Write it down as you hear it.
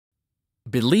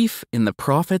Belief in the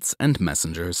prophets and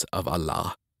messengers of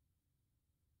Allah.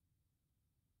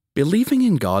 Believing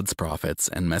in God's prophets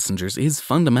and messengers is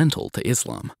fundamental to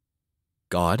Islam.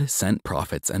 God sent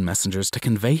prophets and messengers to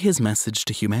convey his message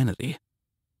to humanity.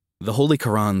 The Holy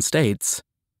Quran states,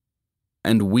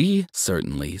 "And we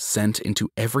certainly sent into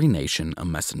every nation a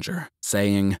messenger,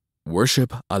 saying,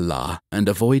 'Worship Allah and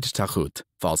avoid taghut,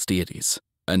 false deities.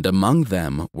 And among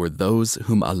them were those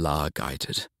whom Allah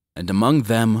guided. And among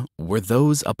them were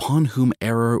those upon whom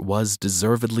error was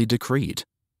deservedly decreed.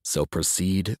 So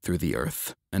proceed through the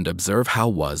earth, and observe how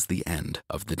was the end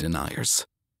of the deniers.'"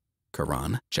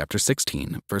 Quran, chapter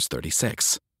 16, verse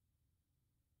 36.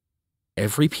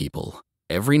 Every people,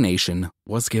 every nation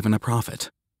was given a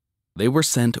prophet. They were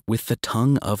sent with the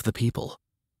tongue of the people.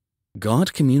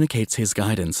 God communicates his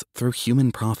guidance through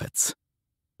human prophets.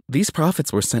 These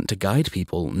prophets were sent to guide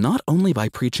people not only by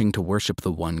preaching to worship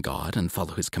the one God and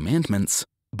follow his commandments,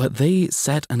 but they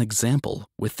set an example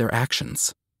with their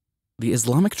actions. The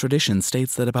Islamic tradition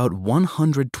states that about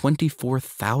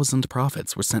 124,000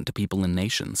 prophets were sent to people in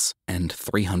nations, and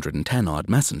 310-odd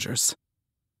messengers.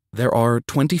 There are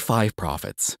 25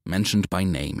 prophets mentioned by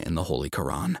name in the Holy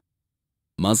Quran.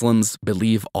 Muslims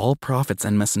believe all prophets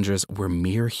and messengers were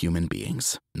mere human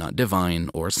beings, not divine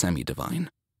or semi-divine.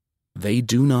 They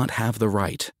do not have the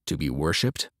right to be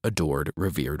worshipped, adored,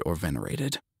 revered, or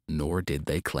venerated, nor did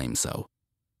they claim so.